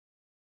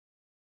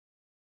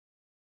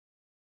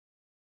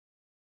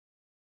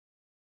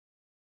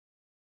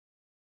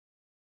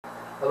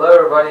Hello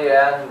everybody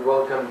and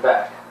welcome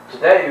back.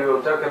 Today we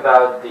will talk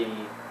about the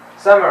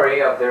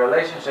summary of the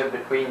relationship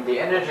between the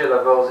energy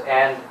levels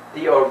and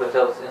the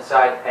orbitals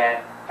inside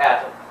an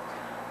atom.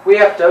 We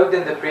have talked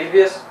in the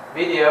previous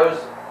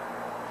videos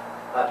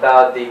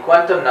about the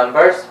quantum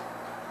numbers.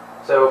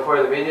 So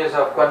for the videos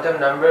of quantum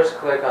numbers,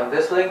 click on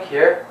this link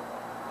here.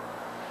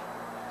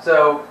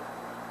 So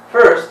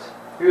first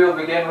we will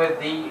begin with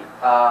the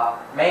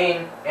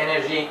main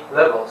energy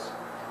levels.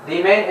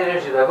 The main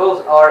energy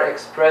levels are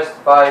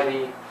expressed by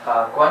the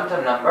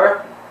quantum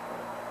number,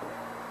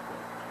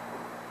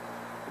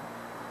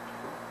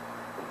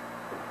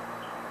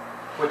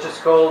 which is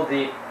called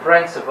the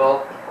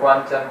principal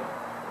quantum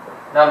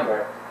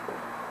number.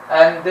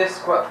 And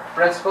this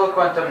principal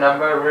quantum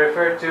number, we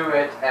refer to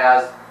it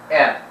as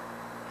n.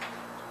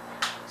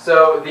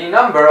 So the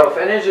number of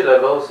energy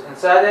levels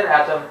inside an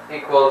atom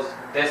equals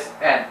this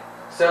n.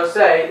 So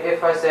say,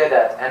 if I say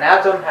that an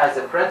atom has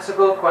a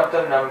principal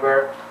quantum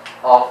number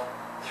of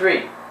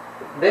 3.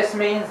 This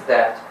means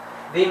that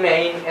the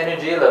main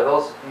energy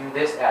levels in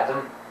this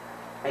atom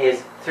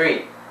is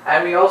 3.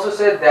 And we also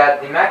said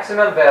that the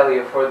maximum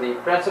value for the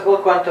principal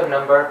quantum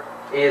number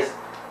is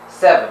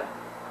 7.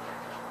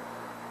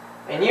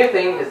 A new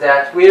thing is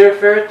that we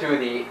refer to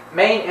the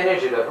main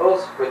energy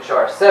levels, which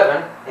are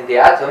 7 in the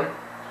atom,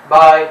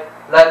 by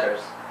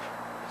letters.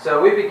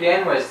 So we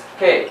begin with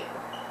K.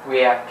 We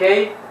have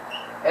K,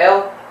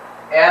 L,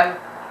 M,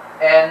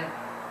 N,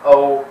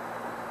 O,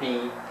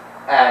 P,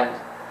 and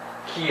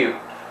Q.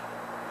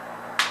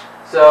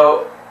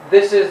 So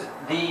this is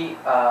the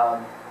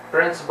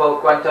principal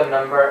quantum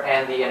number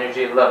and the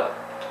energy level.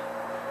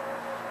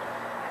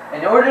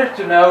 In order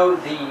to know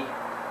the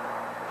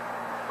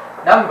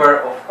number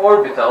of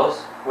orbitals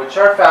which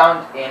are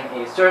found in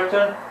a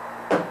certain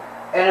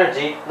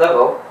energy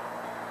level,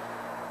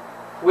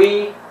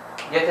 we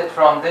get it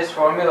from this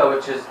formula,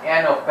 which is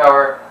n of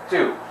power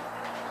 2.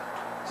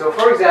 So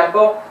for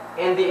example,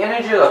 in the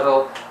energy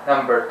level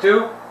number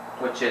 2,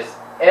 which is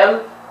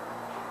L,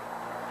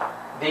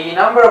 the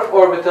number of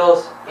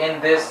orbitals in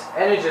this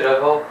energy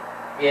level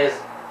is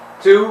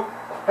 2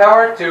 of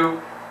power 2,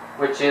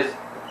 which is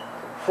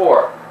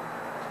 4.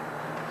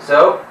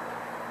 So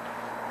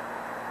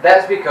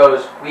that's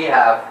because we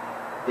have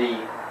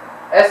the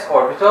s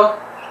orbital,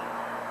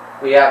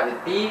 we have the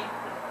p,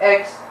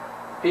 x,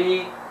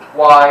 p,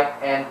 y,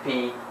 and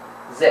p,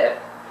 z.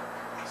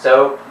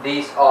 So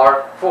these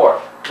are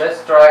 4.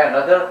 Let's try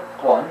another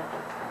one.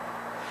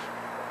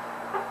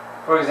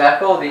 For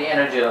example, the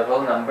energy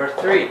level number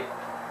 3.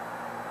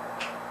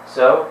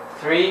 So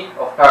 3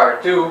 of power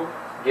 2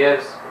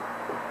 gives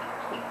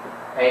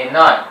a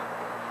 9.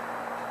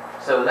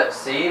 So let's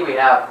see, we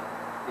have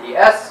the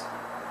s,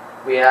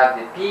 we have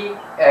the p,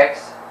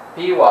 x,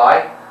 p,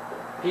 y,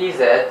 p,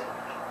 z,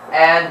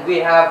 and we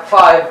have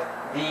 5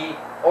 the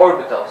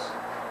orbitals.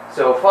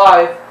 So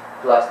 5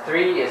 plus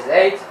 3 is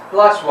 8,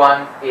 plus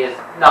 1 is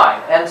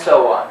 9, and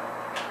so on.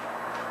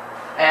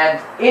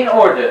 And in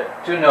order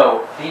to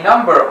know the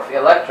number of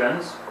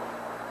electrons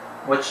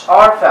which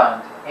are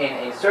found in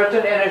a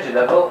certain energy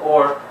level,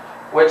 or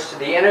which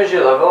the energy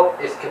level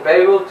is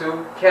capable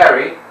to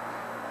carry,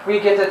 we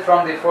get it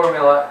from the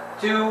formula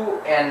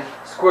 2n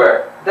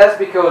squared. That's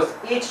because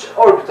each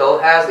orbital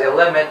has a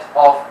limit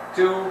of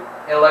 2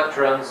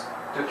 electrons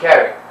to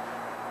carry.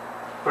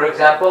 For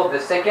example, the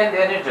second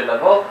energy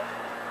level,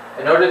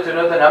 in order to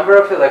know the number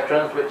of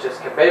electrons which is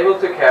capable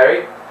to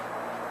carry,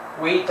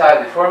 we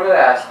type the formula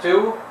as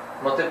 2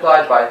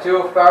 multiplied by 2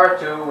 of power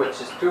 2,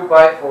 which is 2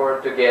 by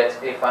 4, to get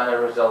a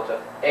final result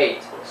of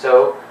 8.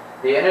 So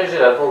the energy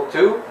level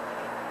 2,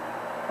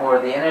 or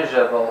the energy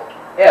level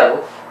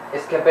L,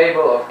 is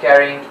capable of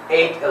carrying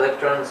 8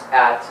 electrons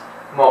at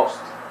most.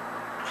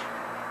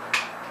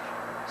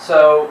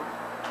 So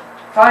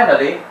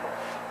finally,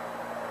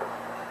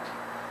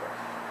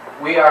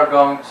 we are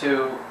going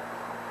to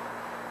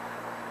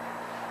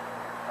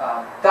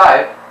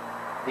type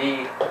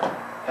the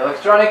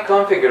electronic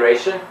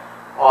configuration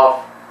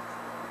of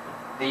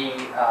the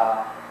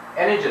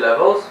energy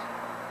levels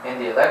in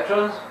the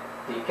electrons,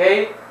 the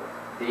K,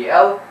 the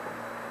L,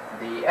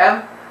 the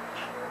M,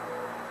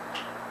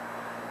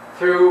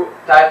 through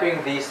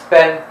typing the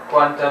spin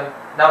quantum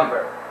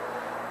number.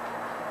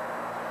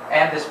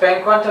 And the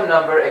spin quantum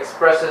number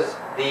expresses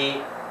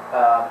the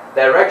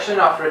direction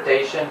of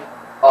rotation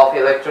of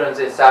electrons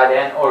inside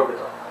an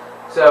orbital.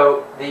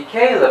 So the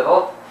K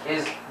level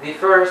is the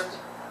first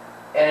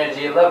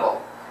energy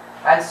level,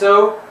 and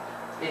so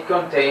it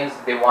contains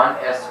the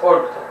 1s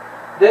orbital.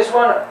 This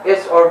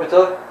 1s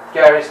orbital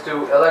carries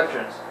 2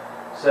 electrons,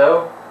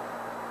 so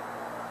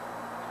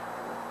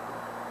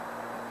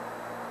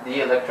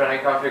the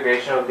electronic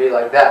configuration will be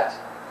like that.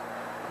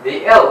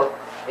 The L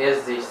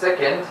is the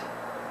second,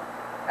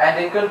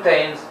 and it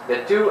contains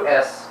the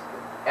 2s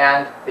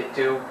and the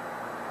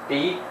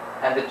 2p,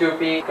 and the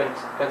 2p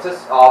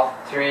consists of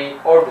 3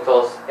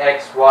 orbitals,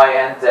 x, y,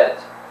 and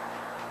z.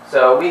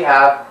 So we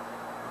have,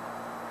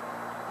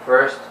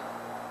 first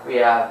we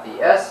have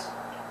the s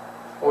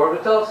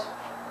orbitals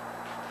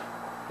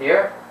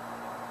here,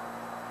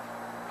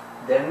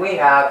 then we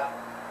have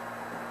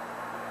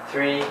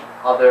 3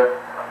 other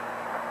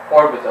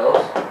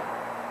orbitals,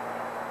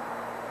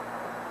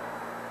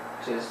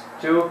 which is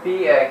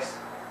 2px,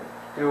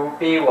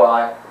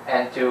 2py,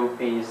 and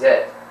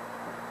 2pz.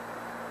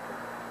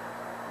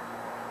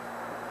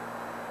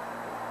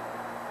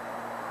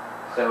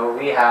 So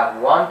we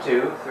have 1,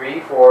 2, 3,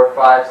 4,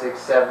 5, 6,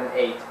 7,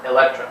 8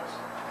 electrons.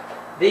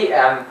 The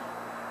M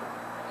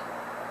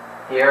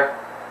here,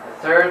 the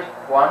third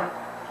one,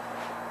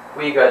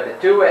 we got the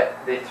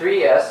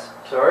 3s,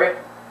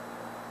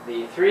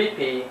 the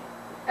 3p,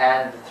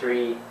 and the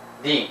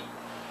 3d.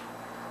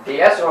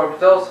 The s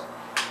orbitals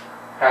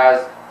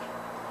has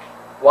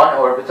one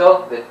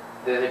orbital,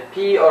 the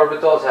p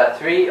orbitals have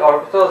 3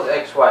 orbitals,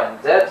 x, y,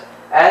 and z,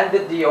 and the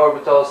d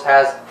orbitals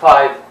has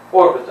 5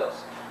 orbitals.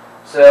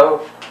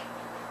 So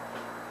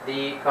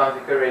the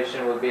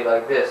configuration will be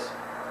like this.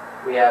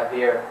 We have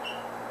here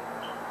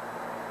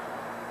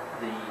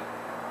the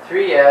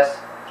 3s,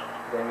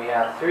 then we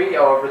have 3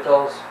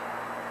 orbitals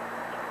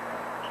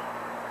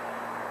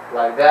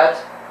like that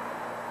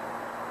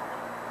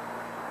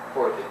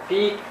for the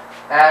p,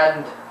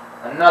 and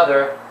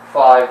another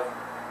 5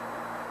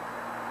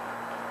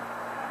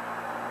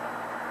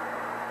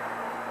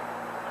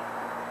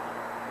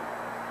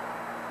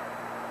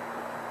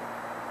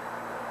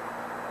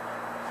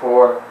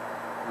 for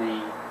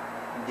the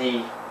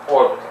d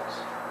orbitals.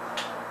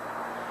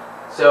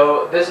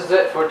 So this is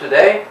it for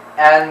today,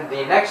 and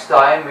the next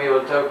time we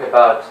will talk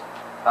about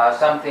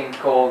something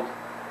called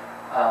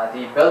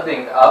the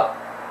building up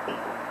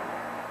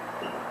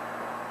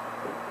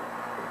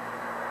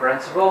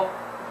principle,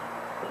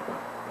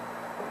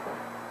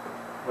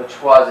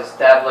 which was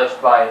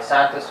established by a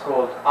scientist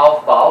called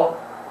Aufbau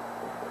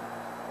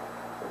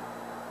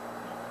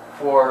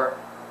for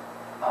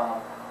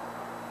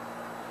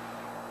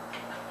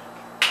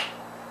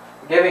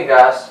giving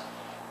us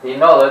the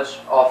knowledge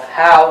of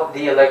how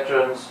the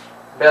electrons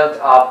build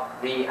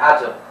up the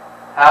atom,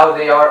 how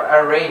they are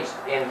arranged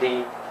in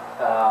the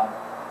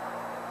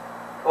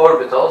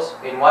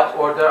orbitals, in what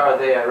order are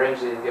they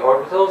arranged in the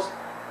orbitals.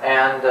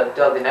 And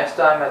until the next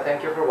time, I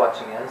thank you for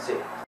watching and see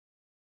you.